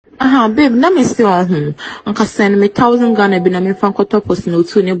Babe, na me still on home. Anka send me 1,000 Ghana be na me fan ko topos no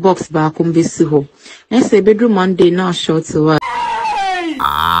two ni box back on besi ho. Na say bedroom Monday na short to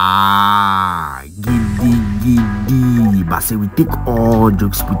Giddy. But say we take all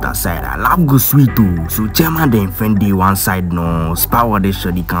jokes put aside. I love go sweet too. So chairman then friend day one side no. Spy what they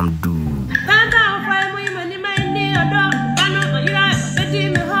sure they can do.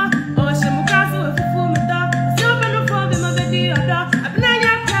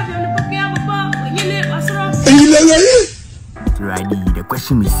 The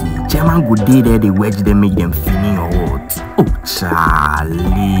question is, chairman go day there, they wedge them, make them feeling or what? Oh,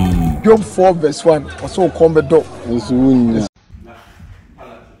 Charlie. Job 4 verse 1. Also come the door.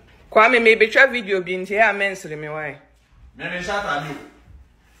 Kwame, maybe try video being here. I mentioned me why. Me shot at you.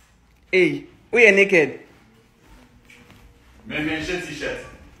 Hey, we are naked. Me shirt t-shirt.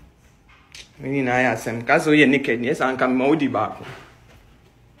 Me na ya sem. Cause we are naked. Yes, I'm coming out the back.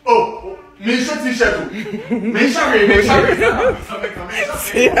 Oh. Me shirt t-shirt. Me sorry.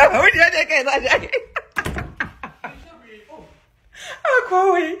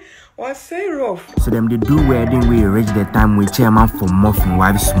 So them they do wedding we reach the time with chairman for muffin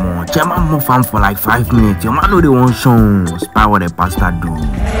wife small. Chairman muffin for like 5 minutes. Your man know they want show. Spy what the pastor do.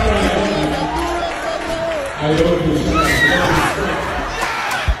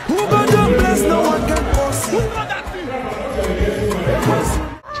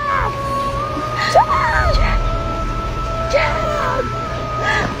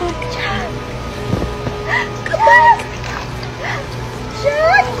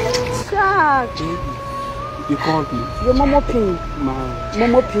 You can't be. Your mama pin.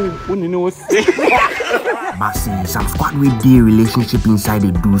 Mama pin. When you know what's But see, some squad with their relationship inside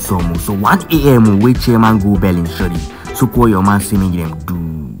they do some. So 1 a.m. wait chairman go bell in shorty. So call your man say make them do.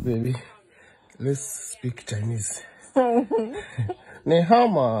 Baby, let's speak Chinese. Ni hao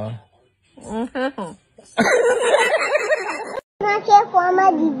ma.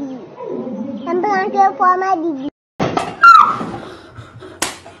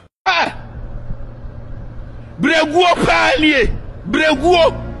 Breguo palier.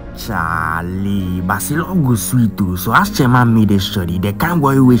 Breguo. Charlie, but see love go sweet too. So as chairman made a study, the kind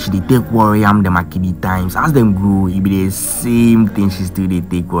boy which they take warrior them akidi times. As them grow, it be the same thing she still they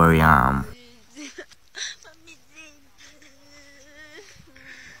take warrior.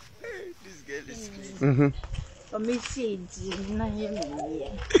 This girl is crazy.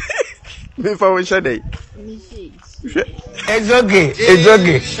 Before we shut it. It's okay. It's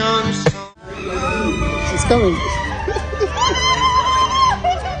okay. She's coming.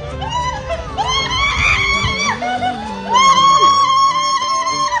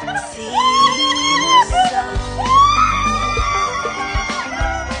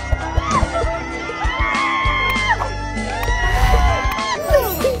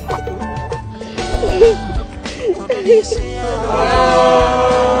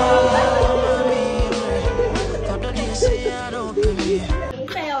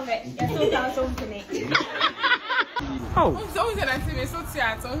 Oh, so we can see me so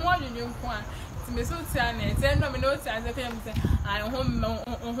tired. So who are you one? To me so tired. Then no me no tired. They can say I home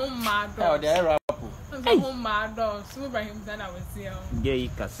mad dog. Oh, they rap. Home mad dog. So by him then I will see. Yeah, you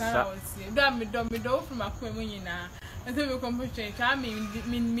can say. Don't me do from a queen na. And so we come to change. I mean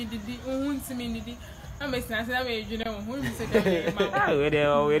me did won't see me did. I'm a sensitive, you know, who is it?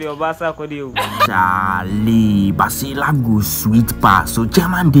 Where your boss are called you. Charlie, but see love go sweet pass. So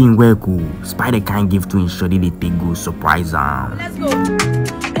chairman didn't work. Spider can't give to ensure they take go surprise. Let's go.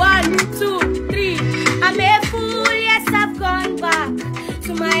 1, 2, 3. I'm a fool, yes, I've gone back.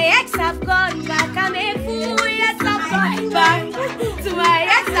 To my ex, I've gone back. I'm a fool, yes, I've gone back. To my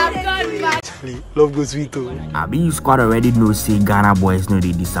ex, I've gone back. Love goes sweet too. I be you squad already know say Ghana boys know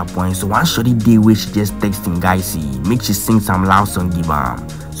they disappoint. So one shorty day where she just texting guys see make she sing some loud song give am.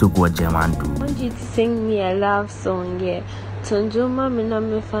 So what chairman do? I want you to sing me a love song, yeah. Tonjuma me na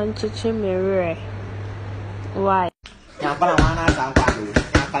me fan chichi me re. Why?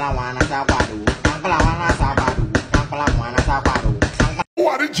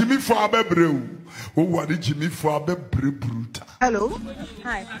 What did Jimmy Faber brew? What did Jimmy Faber brew bruta? Hello.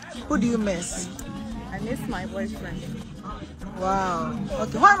 Hi. Who do you miss? I miss my boyfriend. Wow.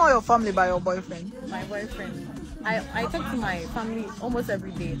 Okay. Why not your family by your boyfriend? My boyfriend. I talk to my family almost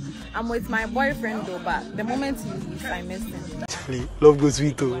every day. I'm with my boyfriend though, but the moment he leaves, I miss him. Love goes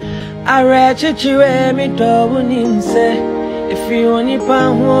sweet too. I read you me double say if you only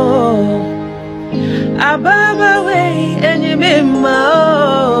pound Ababa way and you be my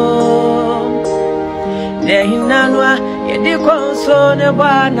own. There he nanwa, you did console the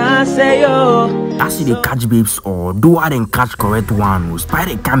one I say yo. That's it, they catch babes or do I then catch correct one.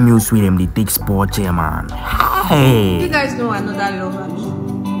 Spider cameos with them, they take sport chairman. Hey! You guys know another lover.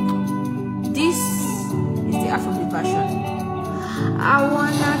 This is the Afrobeat version. I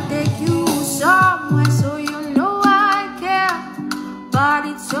wanna take you somewhere so you know I care, but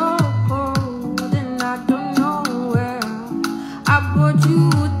it's so cold and I don't know where. I brought you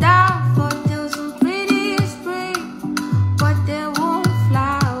down for till some pretty spring, but they won't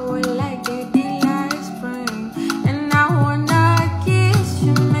fly away like they did last spring. And I wanna kiss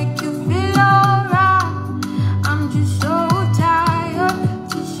you, make you feel alright. I'm just so tired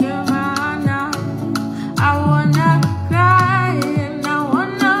to share my night. I wanna cry and I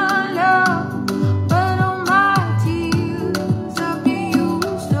wanna love, but all my tears have been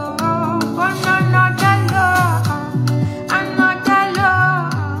used up on another love, another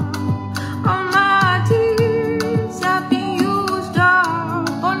love. All my tears have been used up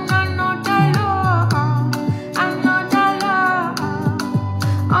on another love, another love.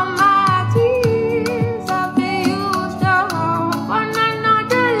 All my tears have been used up on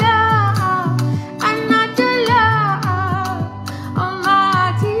another love, another love. All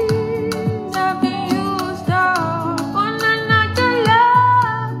my tears have been used up on another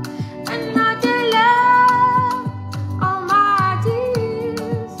love, another love. All my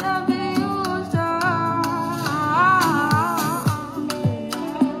tears have been used up.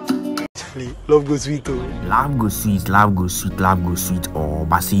 Love goes sweet. Love go sweet, love go sweet, love go sweet. Oh,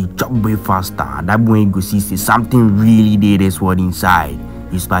 but say chop way faster. That boy go see say something really there. This word inside.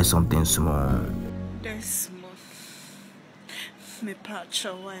 You spy something small. This month, me patch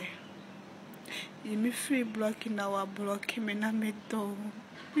away. You me free blocking our blocking me na me do.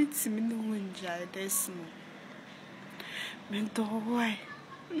 It's me no enjoy this month. Me do why?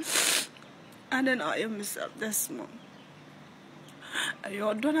 I don't know myself this month. I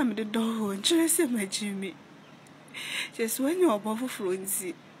don't have the door and just my Jimmy. Just when you're above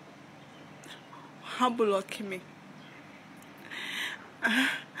fluency, how blocking me.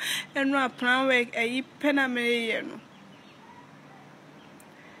 And my plan work a penamay.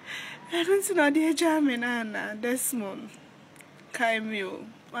 I don't know the German Anna this month. Kaimio,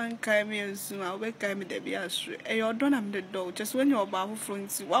 one Kaimio soon. I'll wake me the Biasri. And you don't have the door. Just when you're above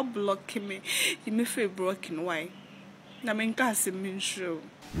fluency, what blocking me? You may feel broken. Why? I mean,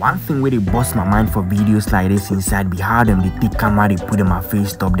 one thing where they bust my mind for videos like this inside be how them they take camera, they put them my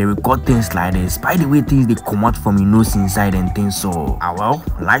face top, they record things like this. By the way, things they come out from your nose inside and things so. Well,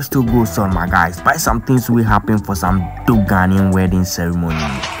 life still goes on, my guys. By some things will happen for some dope Ghanaian wedding ceremony.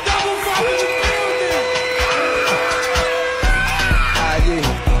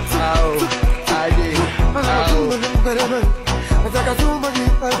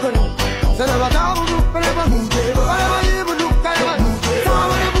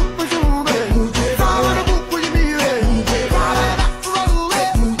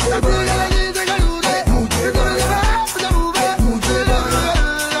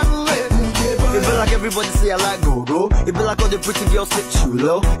 Everybody say I like go-go. It be like all the pretty girls sit too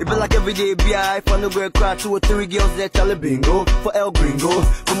low. It be like every day B.I. If I no girl cry 2 or 3 girls there Chaleeeee bingo. For El Gringo,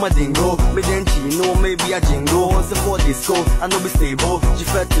 for my dingo. Me then chino, maybe a jingo. Once for disco, I know be stable. She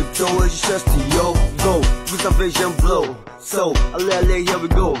fat tiptoe, she just to yo. Go, with a vision blow. So, here we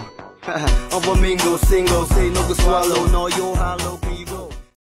go. On Mingo, single, say no go swallow. No, yo, hello, can you